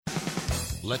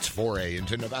Let's foray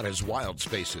into Nevada's wild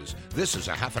spaces. This is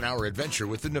a half-an-hour adventure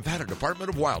with the Nevada Department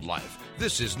of Wildlife.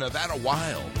 This is Nevada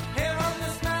Wild. Here on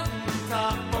this mountain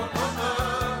top,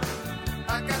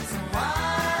 I got some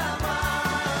wild,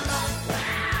 wild life.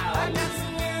 I got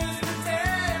some news to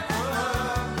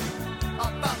tell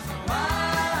about some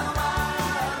wild,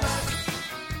 wild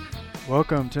life.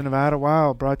 Welcome to Nevada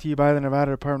Wild, brought to you by the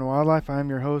Nevada Department of Wildlife. I'm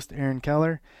your host, Aaron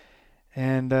Keller,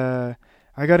 and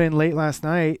I got in late last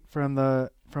night from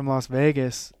Las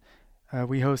Vegas.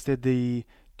 We hosted the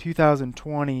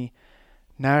 2020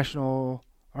 National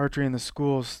Archery in the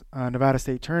Schools Nevada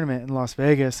State Tournament in Las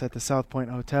Vegas at the South Point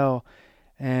Hotel,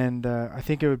 and I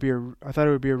thought it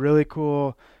would be a really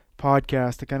cool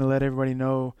podcast to kind of let everybody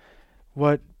know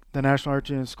what the National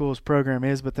Archery in the Schools program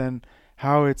is, but then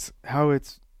how it's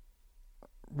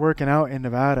working out in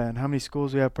Nevada and how many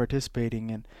schools we have participating.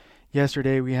 And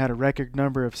yesterday we had a record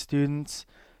number of students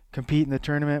compete in the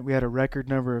tournament. We had a record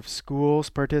number of schools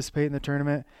participate in the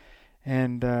tournament,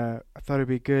 and I thought it'd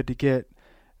be good to get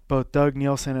both Doug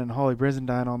Nielsen and Holly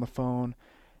Brizendine on the phone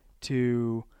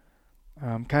to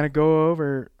kind of go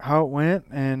over how it went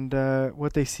and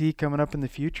what they see coming up in the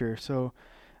future. So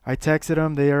I texted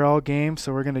them. They are all game,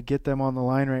 so we're going to get them on the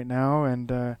line right now,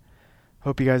 and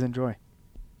hope you guys enjoy.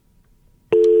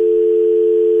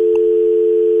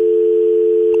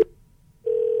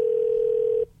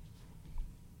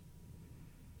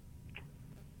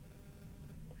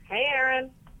 Hey,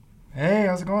 Aaron. Hey,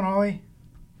 how's it going, Holly?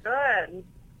 Good.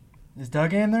 Is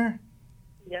Doug in there?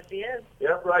 Yes, he is.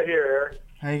 Yep, right here, Eric.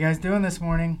 How you guys doing this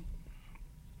morning?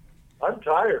 I'm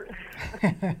tired.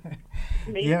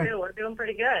 Me Yeah. too. We're doing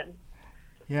pretty good.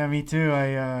 Yeah, me too.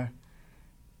 I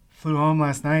flew home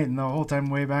last night, and the whole time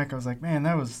way back, I was like, "Man,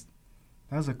 that was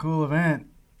a cool event."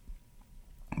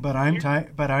 But I'm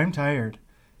tired.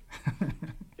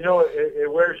 You know,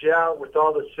 it wears you out with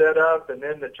all the setup and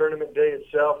then the tournament day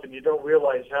itself, and you don't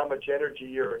realize how much energy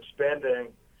you're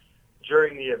expending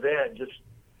during the event. Just,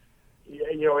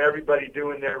 you know, everybody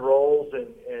doing their roles and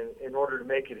in order to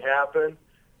make it happen,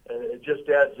 and it just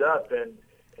adds up. And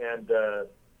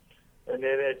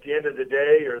then at the end of the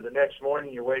day or the next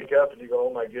morning, you wake up and you go,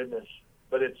 "Oh my goodness!"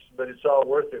 But it's all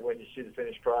worth it when you see the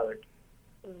finished product.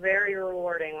 Very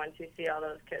rewarding once you see all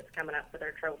those kids coming up with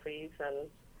their trophies, and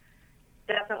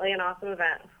definitely an awesome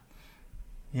event.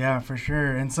 Yeah, for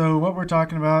sure. And so what we're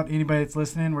talking about, anybody that's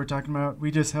listening,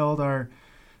 we just held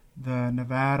the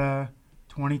Nevada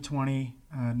 2020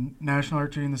 National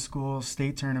Archery in the Schools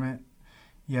State Tournament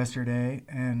yesterday.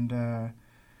 And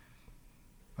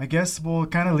I guess we'll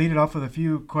kind of lead it off with a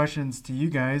few questions to you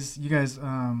guys. You guys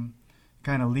kind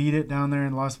of lead it down there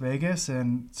in Las Vegas.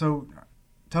 And so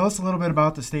tell us a little bit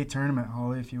about the state tournament,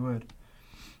 Holly, if you would.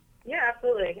 Yeah,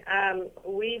 absolutely.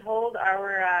 We hold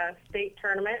our state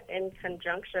tournament in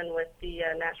conjunction with the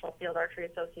National Field Archery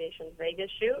Association's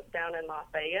Vegas Shoot down in Las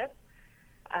Vegas.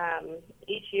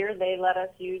 Each year they let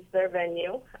us use their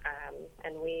venue,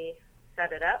 and we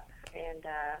set it up. And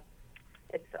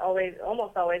it's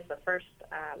almost always the first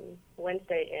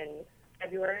Wednesday in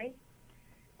February.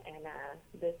 And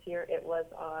this year it was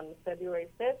on February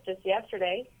 5th, just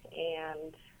yesterday.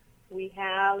 And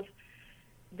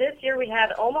this year we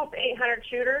had almost 800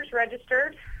 shooters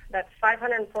registered. That's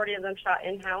 540 of them shot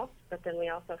in-house, but then we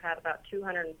also had about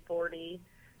 240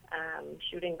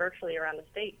 shooting virtually around the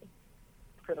state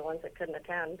for the ones that couldn't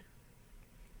attend.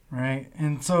 Right,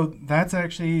 and so that's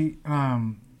actually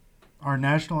our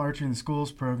National Archery in the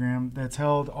Schools program that's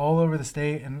held all over the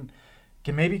state. And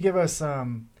can maybe give us a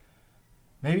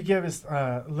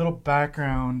little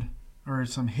background or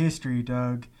some history,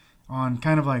 Doug, on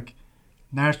kind of like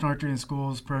National Archery in the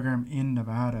Schools program in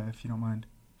Nevada, if you don't mind.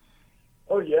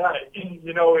 Oh yeah,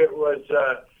 you know,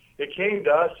 it came to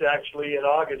us actually in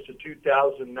August of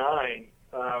 2009.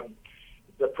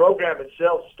 The program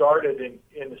itself started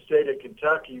in the state of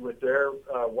Kentucky with their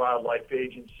wildlife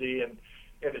agency, and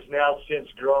has now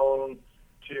since grown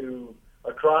to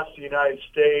across the United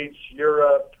States,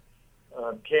 Europe,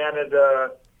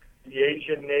 Canada, the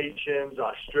Asian nations,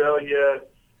 Australia,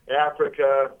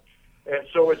 Africa. And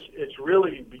so it's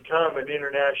really become an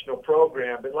international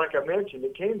program. But like I mentioned,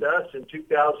 it came to us in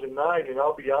 2009, and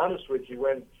I'll be honest with you,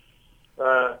 when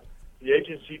the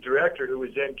agency director, who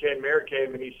was then Ken Merritt,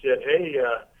 came and he said, "Hey,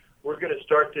 we're going to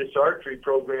start this archery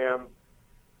program,"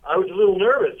 I was a little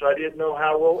nervous. I didn't know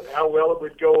how well it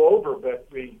would go over, but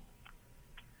we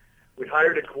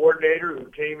hired a coordinator who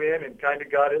came in and kind of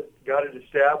got it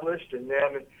established, and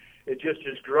then it just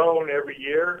has grown every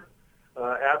year.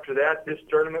 After that, this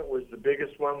tournament was the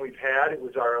biggest one we've had. It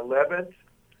was our 11th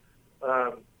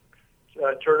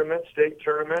state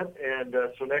tournament, and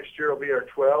so next year will be our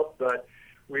 12th. But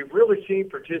we've really seen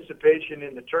participation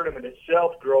in the tournament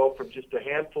itself grow from just a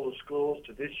handful of schools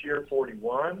to this year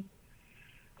 41.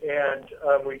 And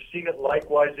we've seen it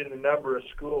likewise in the number of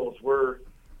schools.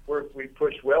 We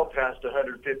pushed well past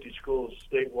 150 schools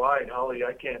statewide. Holly,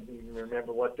 I can't even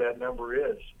remember what that number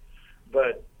is.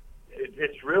 But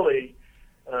it's really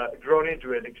grown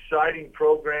into an exciting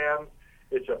program.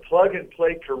 It's a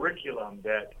plug-and-play curriculum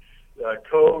that a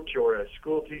coach or a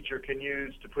school teacher can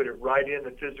use to put it right in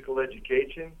the physical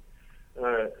education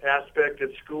aspect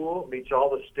of school, meets all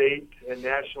the state and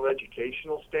national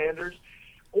educational standards.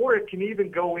 Or it can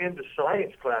even go into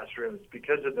science classrooms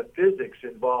because of the physics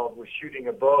involved with shooting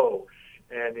a bow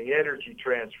and the energy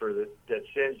transfer that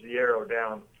sends the arrow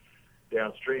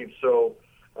downstream. So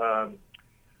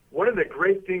one of the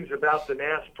great things about the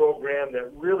NAS program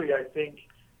that really I think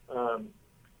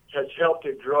has helped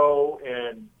it grow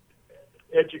and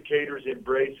educators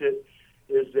embrace it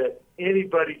is that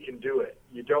anybody can do it.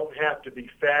 You don't have to be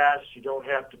fast. You don't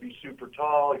have to be super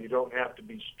tall. You don't have to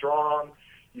be strong.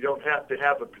 You don't have to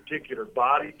have a particular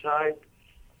body type.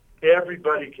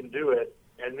 Everybody can do it,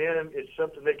 and then it's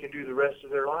something they can do the rest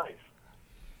of their life.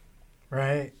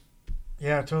 Right.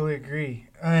 Yeah, I totally agree.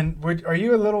 And are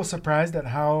you a little surprised at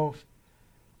how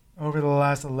over the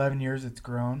last 11 years it's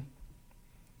grown?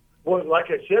 Well, like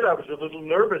I said, I was a little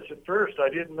nervous at first. I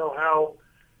didn't know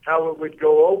how it would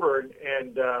go over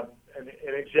and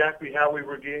exactly how we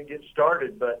were going to get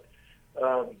started. But,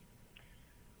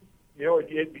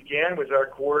 it began with our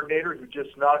coordinator who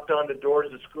just knocked on the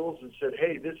doors of schools and said,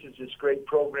 hey, this is this great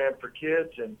program for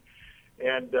kids, and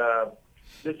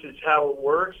this is how it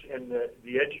works. And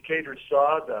the educators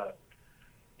saw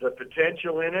the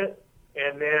potential in it.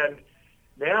 And then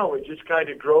now it just kind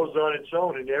of grows on its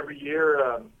own. And every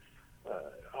year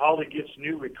Holly gets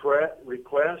new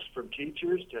requests from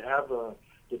teachers to have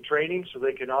the training so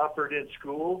they can offer it in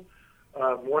school.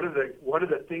 One of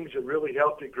the things that really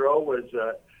helped it grow was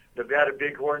Nevada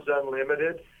Bighorns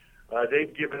Unlimited.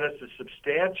 They've given us a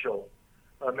substantial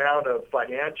amount of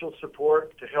financial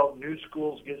support to help new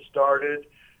schools get started,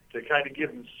 to kind of give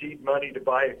them seed money to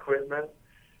buy equipment.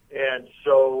 And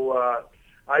so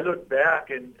I look back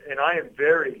and I am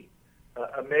very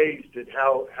amazed at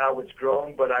how it's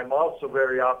grown, but I'm also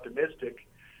very optimistic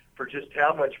for just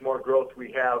how much more growth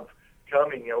we have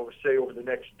coming over the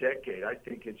next decade. I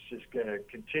think it's just going to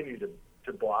continue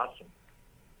to blossom.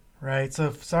 Right.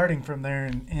 So starting from there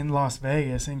in Las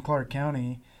Vegas, in Clark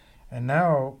County, and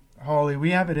now, Holly,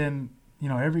 we have it in,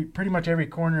 pretty much every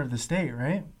corner of the state,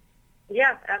 right?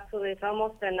 Yeah, absolutely. It's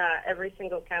almost in every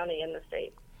single county in the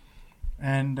state.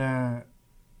 And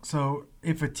so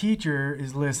if a teacher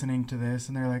is listening to this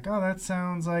and they're like, oh, that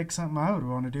sounds like something I would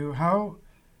want to do,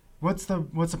 what's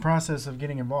the process of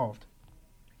getting involved?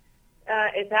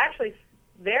 It's actually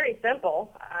very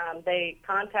simple. They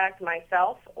contact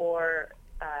myself or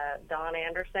Don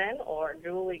Anderson or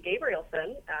Julie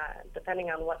Gabrielson,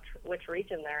 depending on which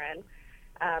region they're in,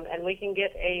 and we can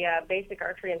get a basic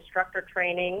archery instructor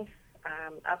training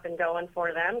up and going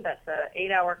for them. That's an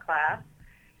 8-hour class,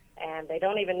 and they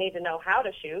don't even need to know how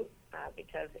to shoot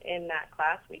because in that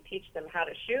class we teach them how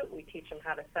to shoot, we teach them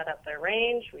how to set up their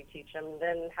range, we teach them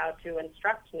then how to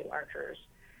instruct new archers.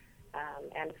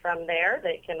 And from there,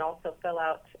 they can also fill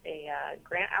out a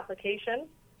grant application,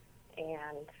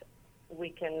 and we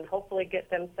can hopefully get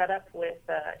them set up with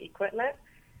equipment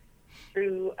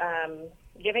through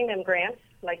giving them grants.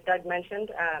 Like Doug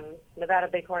mentioned, Nevada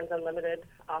Bighorns Unlimited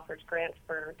offers grants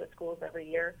for the schools every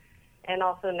year, and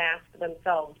also NASP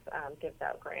themselves gives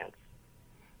out grants.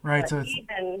 Right. But So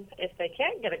even if they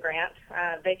can't get a grant,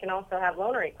 they can also have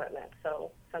loaner equipment.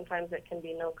 So sometimes it can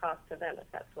be no cost to them if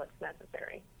that's what's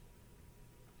necessary.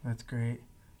 That's great.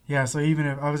 Yeah, so even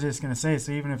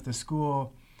if the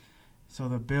school, so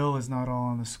the bill is not all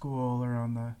on the school or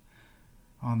on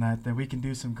that we can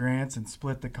do some grants and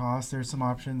split the cost. There's some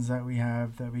options that we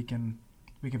have that we can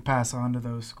pass on to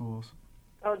those schools.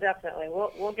 Oh, definitely.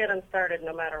 We'll get them started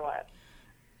no matter what.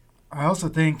 I also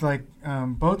think, like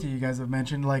both of you guys have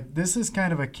mentioned, like this is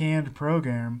kind of a canned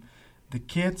program. The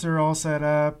kits are all set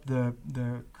up. The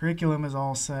curriculum is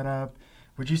all set up.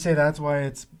 Would you say that's why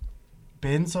it's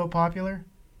been so popular?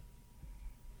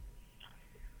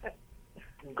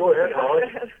 Go ahead, Holly.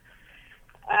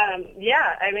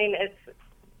 Yeah, I mean, it's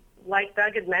like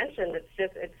Doug had mentioned,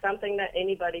 it's something that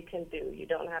anybody can do. You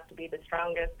don't have to be the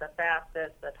strongest, the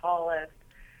fastest, the tallest.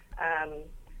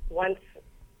 Once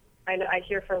I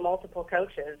hear from multiple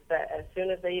coaches that as soon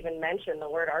as they even mention the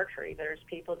word archery, there's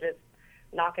people just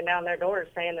knocking down their doors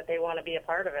saying that they want to be a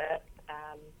part of it.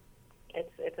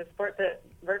 It's a sport that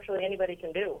virtually anybody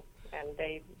can do, and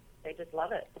they just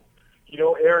love it.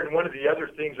 Aaron, one of the other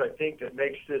things I think that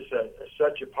makes this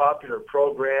such a popular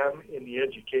program in the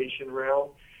education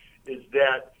realm is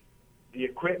that the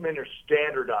equipment are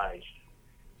standardized.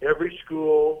 Every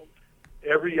school,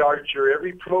 every archer,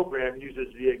 every program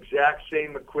uses the exact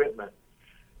same equipment.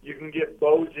 You can get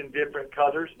bows in different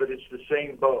colors, but it's the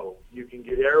same bow. You can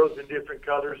get arrows in different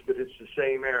colors, but it's the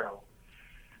same arrow.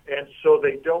 And so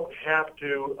they don't have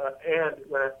to,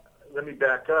 let me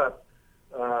back up.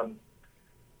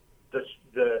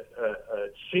 The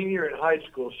senior in high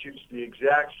school shoots the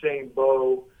exact same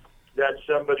bow that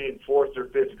somebody in 4th or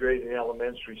 5th grade in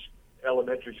elementary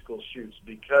school shoots,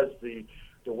 because the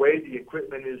way the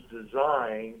equipment is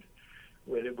designed,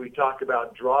 when we talk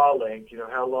about draw length,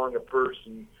 how long a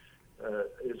person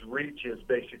his reach is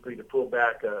basically to pull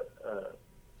back a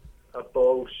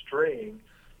bow string.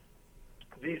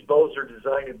 These bows are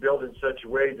designed and built in such a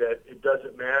way that it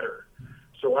doesn't matter.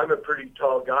 So I'm a pretty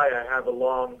tall guy. I have a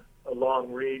long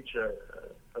reach, a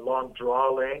long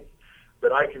draw length,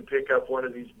 but I can pick up one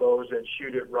of these bows and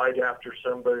shoot it right after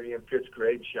somebody in 5th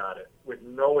grade shot it with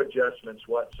no adjustments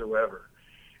whatsoever.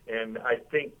 And I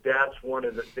think that's one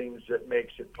of the things that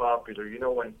makes it popular.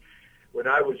 When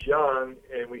I was young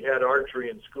and we had archery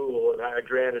in school, and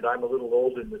granted I'm a little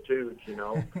old in the tooth,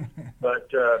 but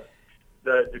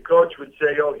the coach would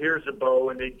say, "Oh, here's a bow,"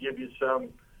 and they'd give you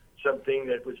something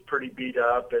that was pretty beat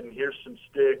up, and here's some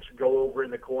sticks. Go over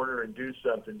in the corner and do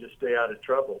something. Just stay out of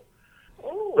trouble.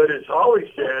 Ooh. But as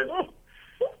Holly said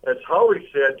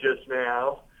just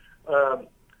now,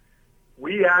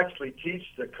 we actually teach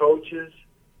the coaches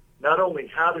not only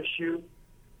how to shoot,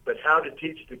 but how to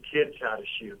teach the kids how to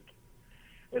shoot.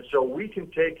 And so we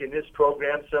can take in this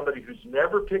program somebody who's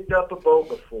never picked up a bow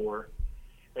before,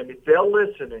 and if they'll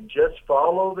listen and just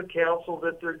follow the counsel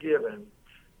that they're given,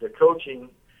 the coaching,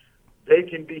 they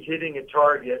can be hitting a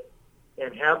target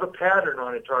and have a pattern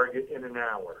on a target in an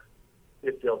hour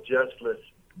if they'll just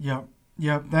listen. Yep.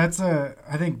 That's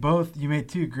I think both, you made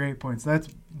two great points. That's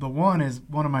the one is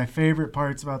one of my favorite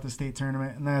parts about the state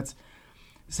tournament, and that's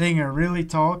seeing a really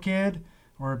tall kid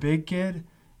or a big kid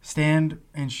stand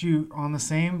and shoot on the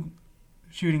same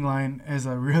shooting line as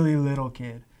a really little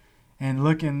kid, and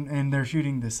and they're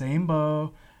shooting the same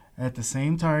bow at the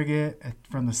same target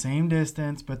from the same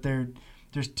distance, but they're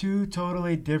just two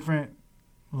totally different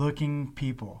looking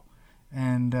people,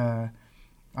 and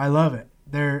I love it.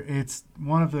 It's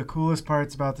one of the coolest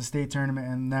parts about the state tournament,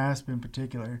 and NASP in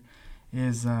particular,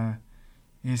 is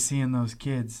seeing those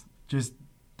kids. Just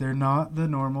they're not the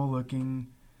normal looking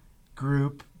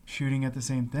group shooting at the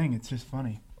same thing. It's just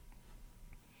funny.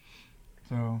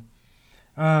 So,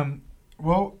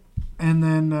 well, and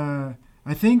then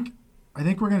I think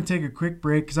we're going to take a quick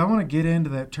break because I want to get into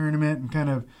that tournament and kind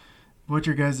of what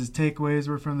your guys' takeaways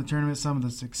were from the tournament, some of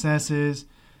the successes.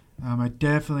 I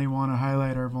definitely want to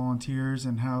highlight our volunteers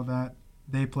and how that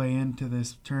they play into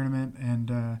this tournament,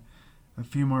 and a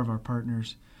few more of our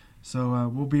partners. So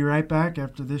we'll be right back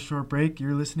after this short break.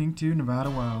 You're listening to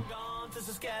Nevada Wild. To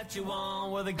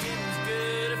Saskatchewan, where the getting's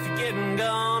good. If you're getting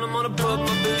gone, I'm gonna put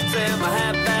my boots and my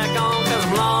hat back on, 'cause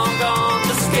I'm long gone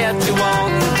to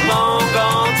Saskatchewan, long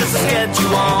gone to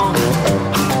Saskatchewan.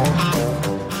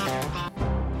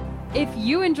 If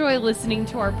you enjoy listening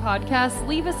to our podcast,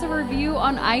 leave us a review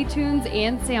on iTunes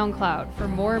and SoundCloud. For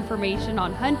more information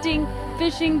on hunting,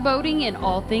 fishing, boating, and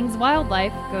all things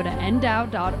wildlife, go to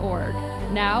ndow.org.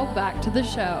 Now, back to the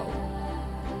show.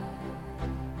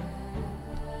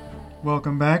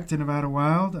 Welcome back to Nevada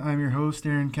Wild. I'm your host,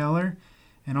 Aaron Keller.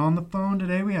 And on the phone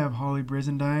today, we have Holly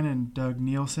Brizendine and Doug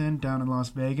Nielsen down in Las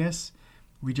Vegas.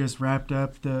 We just wrapped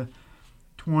up the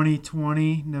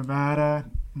 2020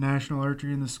 Nevada National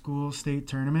Archery in the School State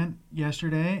Tournament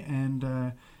yesterday,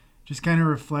 and just kind of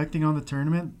reflecting on the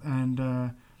tournament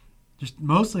and just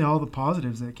mostly all the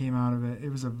positives that came out of it.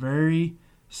 It was a very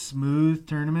smooth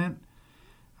tournament.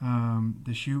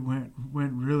 The shoot went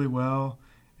really well,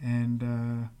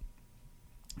 and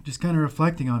just kind of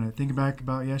reflecting on it, thinking back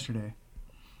about yesterday.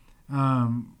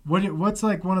 What's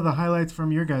like one of the highlights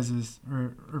from your guys's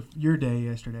or your day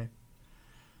yesterday?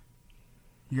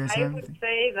 You guys I have would anything?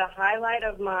 say the highlight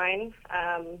of mine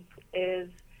is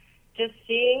just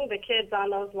seeing the kids on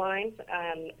those lines,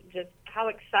 just how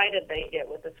excited they get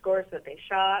with the scores that they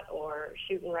shot, or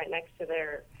shooting right next to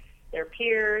their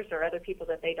peers or other people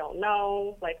that they don't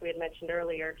know. Like we had mentioned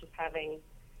earlier, just having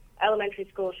elementary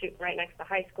school shooting right next to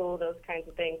high school, those kinds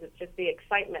of things. It's just the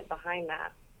excitement behind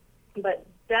that. But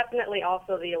definitely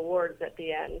also the awards at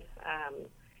the end.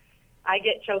 I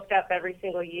get choked up every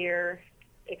single year,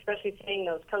 especially seeing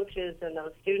those coaches and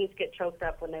those students get choked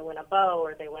up when they win a bow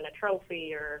or they win a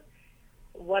trophy or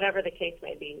whatever the case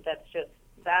may be. That's just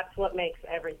that's what makes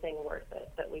everything worth it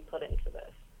that we put into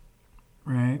this.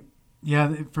 Right.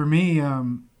 Yeah. For me,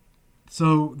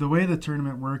 so the way the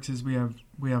tournament works is we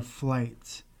have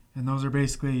flights, and those are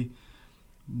basically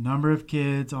number of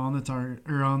kids on the target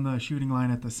or on the shooting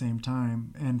line at the same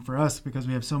time. And for us, because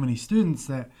we have so many students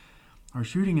that are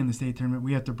shooting in the state tournament,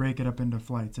 we have to break it up into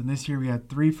flights. And this year we had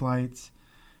 3 flights,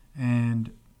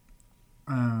 and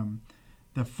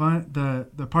the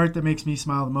part that makes me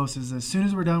smile the most is as soon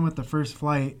as we're done with the first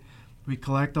flight, we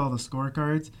collect all the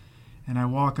scorecards, and I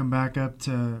walk them back up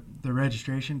to the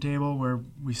registration table where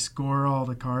we score all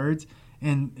the cards,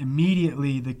 and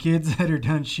immediately the kids that are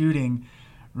done shooting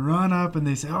run up and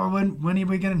they say, "Oh, when are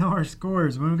we going to know our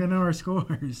scores? When are we going to know our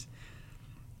scores?"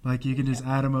 Like, you can just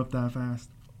add them up that fast.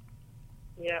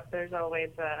 Yep, there's always,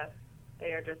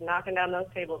 they are just knocking down those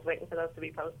tables waiting for those to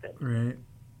be posted. Right.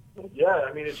 Yeah,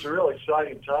 I mean, it's a real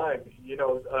exciting time. You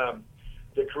know,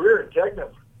 the career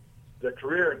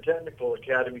and technical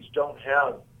academies don't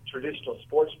have traditional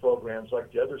sports programs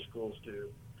like the other schools do.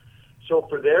 So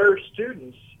for their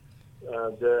students,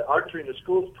 the Archery in the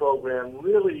Schools program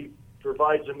really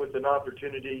provides them with an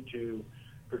opportunity to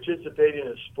participate in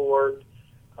a sport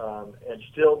and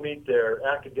still meet their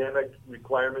academic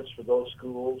requirements for those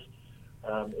schools.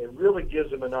 It really gives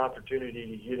them an opportunity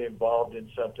to get involved in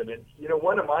something. And, you know,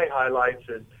 one of my highlights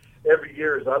is every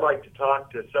year is I like to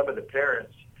talk to some of the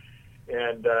parents.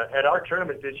 And at our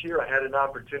tournament this year, I had an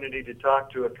opportunity to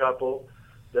talk to a couple.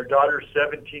 Their daughter's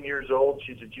 17 years old.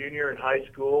 She's a junior in high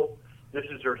school. This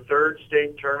is her 3rd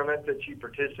state tournament that she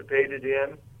participated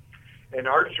in. And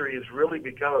archery has really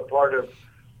become a part of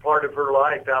her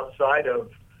life outside of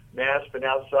NASP and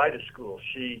outside of school.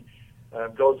 She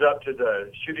goes up to the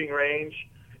shooting range,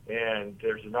 and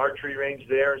there's an archery range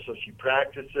there, so she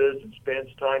practices and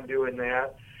spends time doing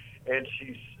that. And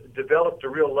she's developed a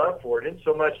real love for it, in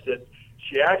so much that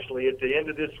she actually, at the end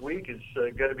of this week, is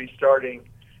going to be starting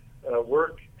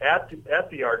work at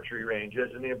the archery range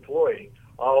as an employee,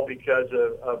 all because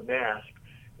of NASP.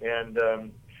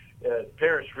 And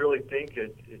parents really think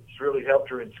it's really helped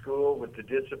her in school with the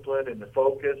discipline and the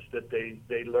focus that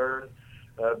they learn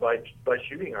by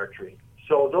shooting archery.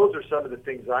 So those are some of the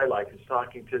things I like, is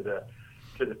talking to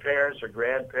the parents or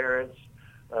grandparents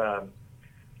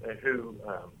who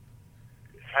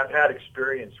have had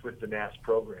experience with the NASP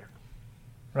program.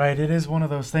 Right. It is one of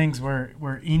those things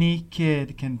where any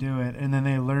kid can do it, and then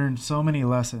they learn so many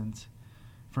lessons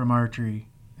from archery.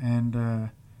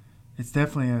 And it's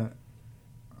definitely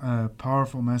a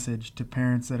powerful message to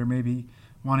parents that are maybe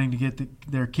wanting to get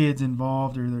their kids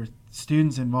involved or their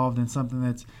students involved in something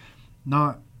that's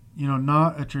not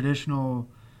a traditional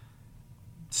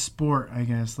sport, I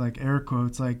guess, like air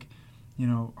quotes, like,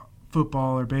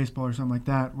 football or baseball or something like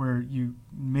that, where you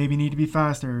maybe need to be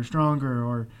faster or stronger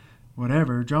or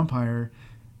whatever, jump higher.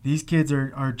 These kids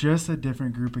are just a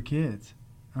different group of kids.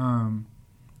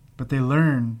 But they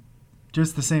learn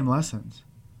just the same lessons.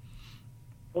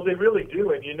 Well, they really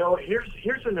do. And,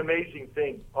 here's an amazing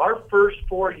thing. Our first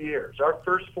 4 years, our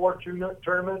first 4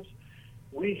 tournaments,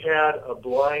 we had a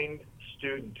blind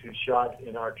student who shot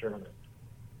in our tournament.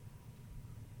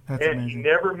 That's and amazing. He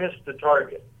never missed the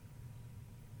target.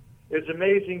 It's an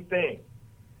amazing thing.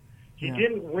 He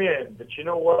didn't win, but you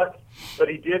know what? But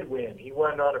he did win. He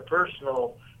won on a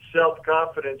personal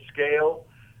self-confidence scale,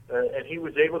 and he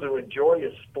was able to enjoy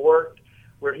a sport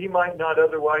where he might not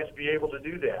otherwise be able to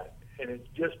do that. And it's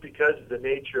just because of the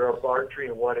nature of archery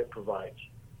and what it provides.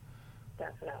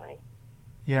 Definitely.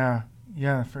 Yeah,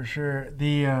 for sure.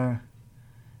 The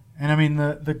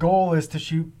goal is to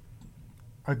shoot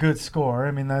a good score.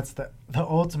 I mean, that's the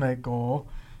ultimate goal.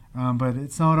 But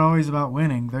it's not always about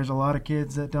winning. There's a lot of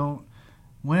kids that don't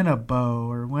win a bow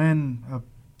or win a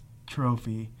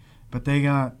trophy, but they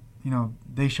got,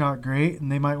 they shot great,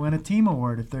 and they might win a team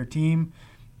award if their team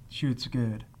shoots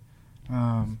good.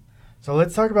 So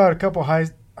let's talk about a couple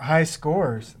high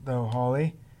scores, though,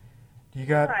 Holly. You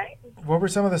got right. What were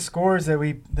some of the scores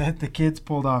that the kids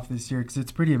pulled off this year? Because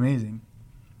it's pretty amazing.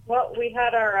 Well, we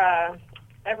had our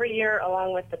every year,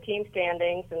 along with the team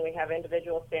standings, and we have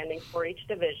individual standings for each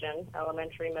division,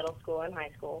 elementary, middle school, and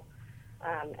high school.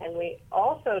 And we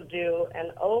also do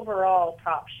an overall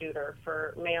top shooter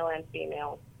for male and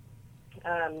female.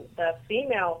 The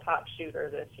female top shooter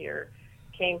this year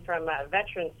came from a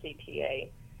veteran CTA,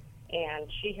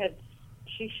 and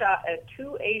she shot a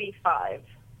 285.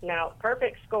 Now,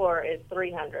 perfect score is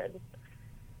 300,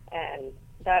 and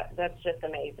that's just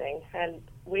amazing. And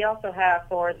we also have,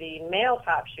 for the male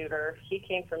top shooter, he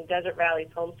came from Desert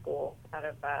Valley's home school out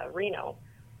of Reno,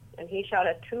 and he shot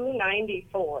a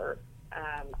 294.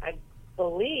 I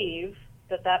believe,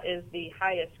 that is the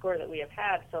highest score that we have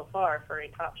had so far for a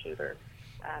top shooter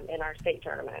in our state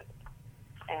tournament.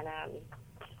 And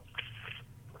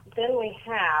then we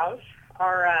have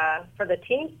our, for the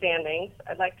team standings,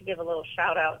 I'd like to give a little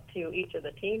shout out to each of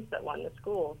the teams that won the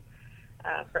schools.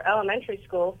 For elementary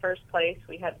school, first place,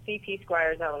 we had C.P.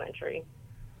 Squires Elementary.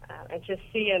 And just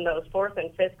seeing those 4th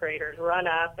and 5th graders run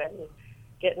up and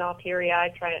getting all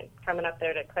teary-eyed, coming up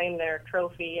there to claim their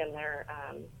trophy and their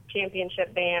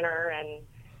championship banner and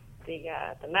the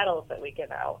medals that we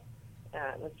give out.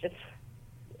 It's just,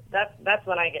 that's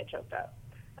when I get choked up.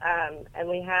 And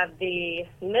we had the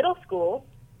middle school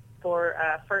for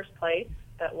first place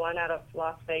that won out of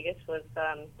Las Vegas was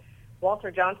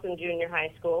Walter Johnson Junior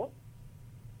High School.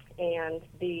 And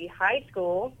the high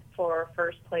school for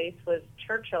first place was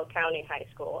Churchill County High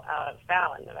School out of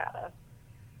Fallon, Nevada.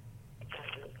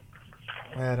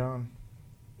 Right on.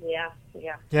 Yeah.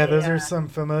 Yeah, those are some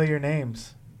familiar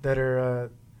names that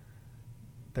are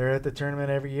they're at the tournament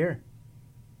every year.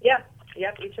 Yeah,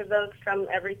 yep. Each of those come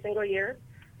every single year.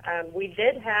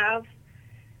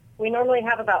 We normally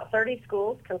have about 30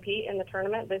 schools compete in the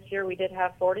tournament. This year we did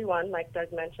have 41, like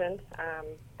Doug mentioned.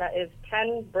 That is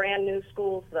 10 brand new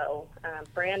schools, though,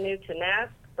 brand new to NASC,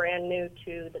 brand new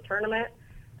to the tournament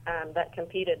that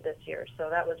competed this year. So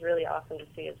that was really awesome to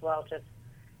see as well, just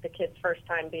the kids' first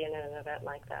time being in an event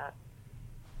like that.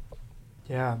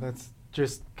 Yeah, that's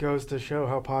just goes to show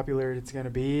how popular it's going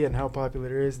to be and how popular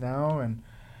it is now.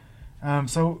 And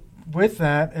so with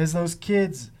that, as those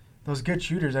kids, those good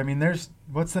shooters, I mean,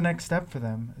 what's the next step for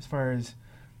them as far as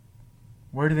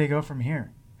where do they go from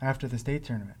here after the state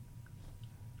tournament?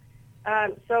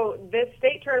 So this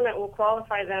state tournament will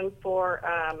qualify them for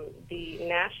the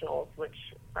nationals, which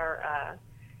are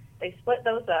they split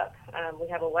those up. We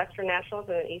have a Western Nationals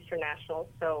and an Eastern Nationals.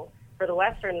 So for the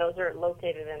Western, those are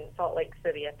located in Salt Lake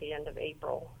City at the end of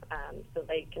April, so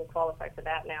they can qualify for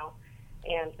that now.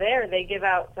 And there they give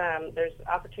out, there's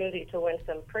opportunity to win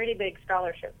some pretty big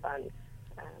scholarship funds.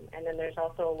 And then there's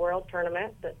also a world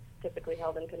tournament that's typically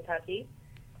held in Kentucky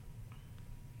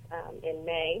in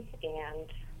May. And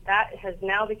that has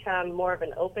now become more of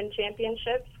an open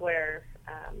championships where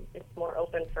it's more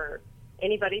open for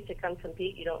anybody to come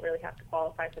compete. You don't really have to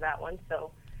qualify for that one.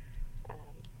 So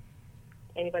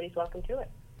anybody's welcome to it.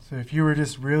 So if you were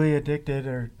just really addicted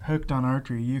or hooked on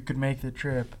archery, you could make the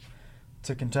trip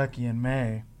to Kentucky in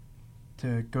May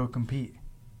to go compete.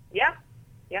 Yeah.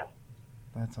 Yep.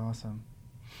 That's awesome.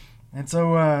 And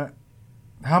so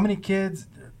how many kids,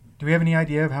 do we have any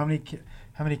idea of how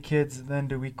many kids then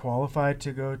do we qualify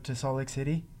to go to Salt Lake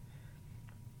City?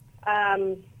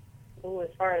 As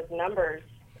far as numbers,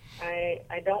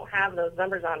 I don't have those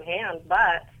numbers on hand,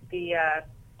 but the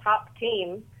top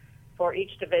team for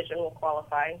each division will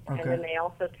qualify. Okay. And then they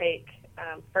also take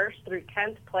first through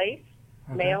 10th place,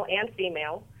 okay, male and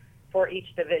female, for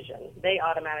each division. They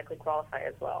automatically qualify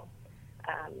as well.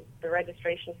 The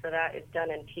registration for that is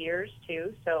done in tiers,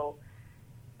 too. So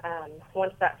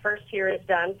once that first tier is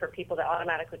done for people that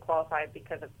automatically qualify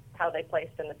because of how they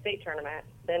placed in the state tournament,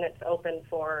 then it's open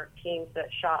for teams that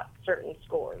shot certain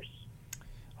scores.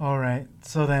 All right.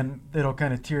 So then it'll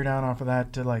kind of tier down off of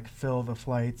that to, like, fill the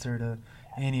flights or to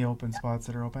any open spots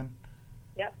that are open?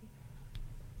 Yep.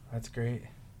 That's great.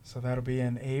 So that'll be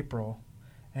in April.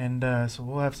 And so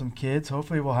we'll have some kids.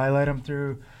 Hopefully we'll highlight them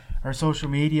through our social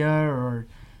media or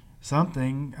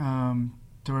something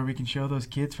to where we can show those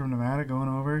kids from Nevada going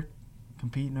over,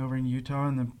 competing over in Utah,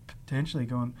 and then potentially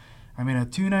going. I mean, a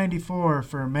 294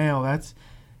 for a male, that's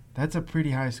a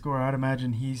pretty high score. I'd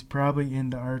imagine he's probably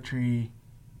into archery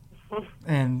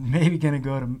and maybe going to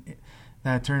go to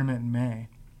that tournament in May.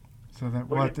 So that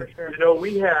you know,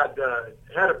 we had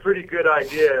a pretty good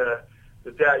idea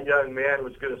that young man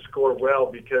was going to score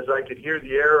well because I could hear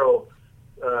the arrow,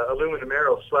 aluminum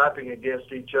arrows slapping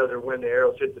against each other when the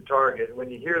arrows hit the target.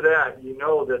 When you hear that, you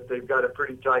know that they've got a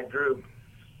pretty tight group.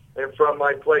 And from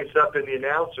my place up in the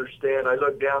announcer stand, I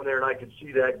looked down there and I could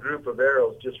see that group of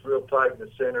arrows just real tight in the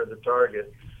center of the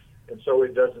target. And so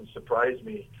it doesn't surprise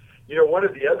me. You know, one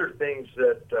of the other things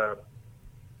that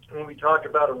when we talk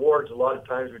about awards, a lot of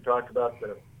times we talk about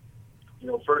the,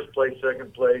 first place,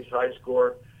 second place, high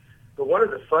score. But one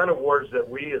of the fun awards that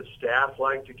we as staff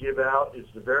like to give out is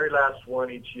the very last one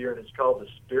each year, and it's called the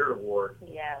Spirit Award.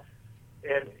 Yes.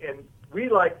 And we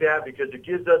like that because it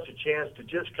gives us a chance to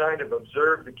just kind of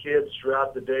observe the kids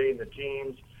throughout the day and the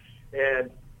teams.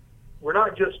 And we're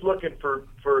not just looking for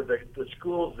the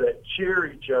schools that cheer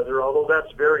each other, although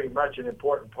that's very much an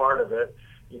important part of it,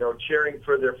 cheering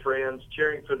for their friends,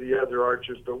 cheering for the other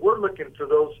archers. But we're looking for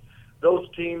those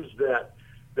teams that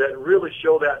that really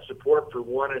show that support for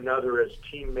one another as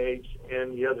teammates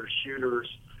and the other shooters.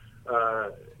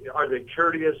 Are they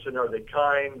courteous and are they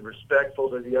kind, respectful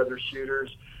to the other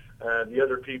shooters, the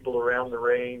other people around the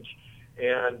range?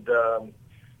 And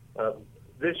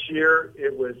this year,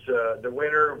 it was the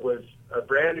winner was a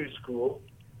brand new school,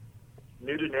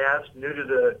 new to NASP, new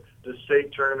to the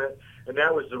state tournament, and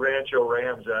that was the Rancho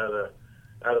Rams out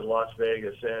of Las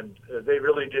Vegas. And they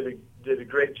really did a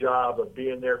great job of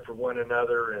being there for one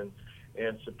another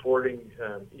and supporting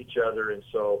each other. And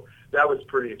so that was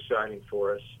pretty exciting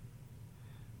for us.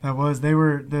 They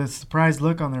were the surprised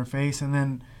look on their face, and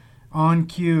then on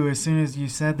cue, as soon as you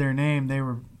said their name, they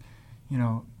were,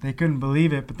 they couldn't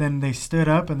believe it, but then they stood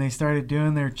up and they started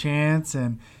doing their chants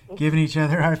and giving each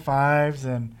other high fives,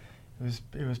 and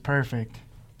it was perfect.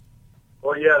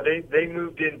 Well, yeah, they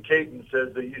moved in cadence,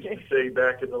 as they used to say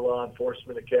back in the law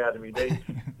enforcement academy.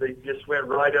 They just went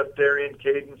right up there in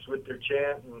cadence with their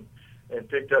chant and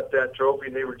picked up that trophy,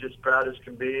 and they were just proud as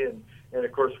can be, and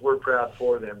of course we're proud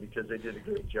for them because they did a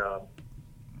great job.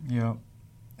 Yeah.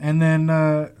 And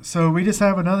then, so we just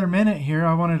have another minute here.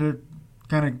 I wanted to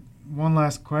kind of one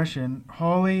last question.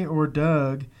 Holly or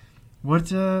Doug, what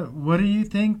do you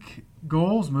think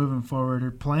goals moving forward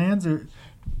or plans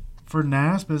for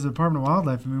NASP as the Department of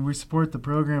Wildlife? I mean, we support the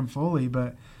program fully,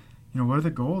 but, what are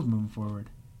the goals moving forward?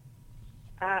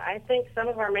 I think some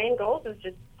of our main goals is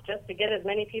just to get as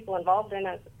many people involved in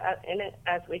it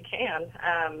as we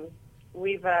can.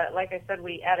 We've, like I said,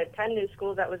 we added 10 new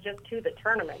schools. That was just to the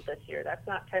tournament this year. That's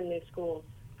not 10 new schools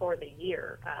for the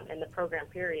year in the program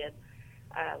period.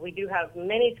 We do have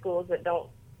many schools that don't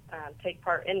take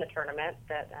part in the tournament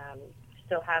that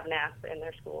still have NASP in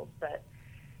their schools. But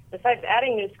besides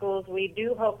adding new schools, we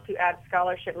do hope to add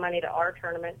scholarship money to our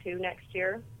tournament too next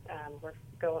year. We're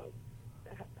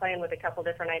playing with a couple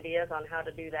different ideas on how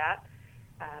to do that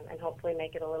and hopefully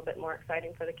make it a little bit more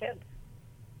exciting for the kids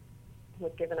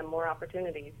with giving them more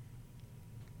opportunities.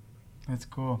 That's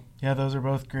cool. Yeah, those are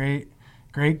both great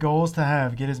goals to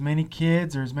have. Get as many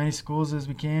kids or as many schools as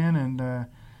we can, and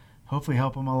hopefully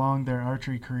help them along their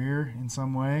archery career in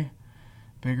some way,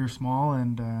 big or small.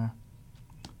 And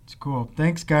it's cool.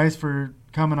 Thanks, guys, for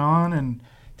coming on and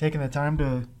taking the time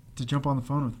to jump on the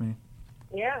phone with me.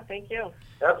 Yeah, thank you.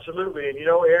 Absolutely. And,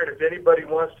 Aaron, if anybody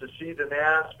wants to see the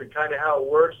NASP and kind of how it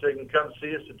works, they can come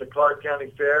see us at the Clark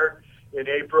County Fair in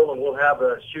April, and we'll have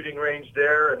a shooting range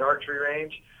there, an archery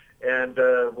range, and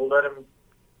we'll let them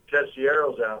test the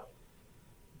arrows out.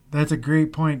 That's a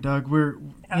great point, Doug.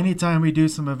 Anytime we do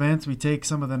some events, we take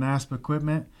some of the NASP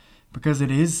equipment because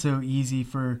it is so easy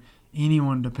for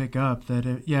anyone to pick up. That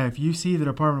if you see the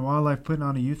Department of Wildlife putting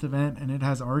on a youth event and it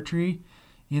has archery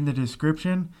in the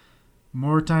description,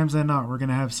 more times than not, we're going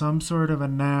to have some sort of a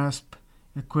NASP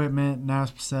equipment,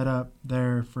 NASP setup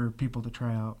there for people to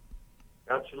try out.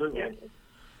 Absolutely. Yeah.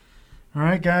 All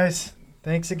right, guys.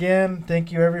 Thanks again.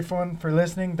 Thank you, everyone, for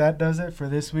listening. That does it for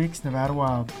this week's Nevada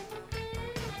Wild.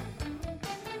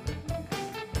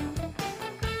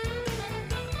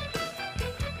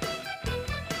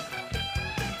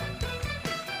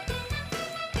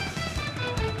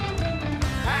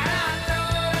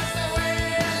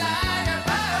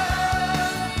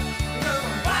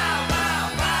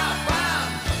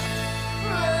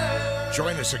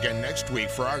 Join us again next week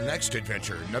for our next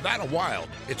adventure, Nevada Wild.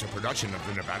 It's a production of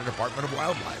the Nevada Department of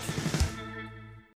Wildlife.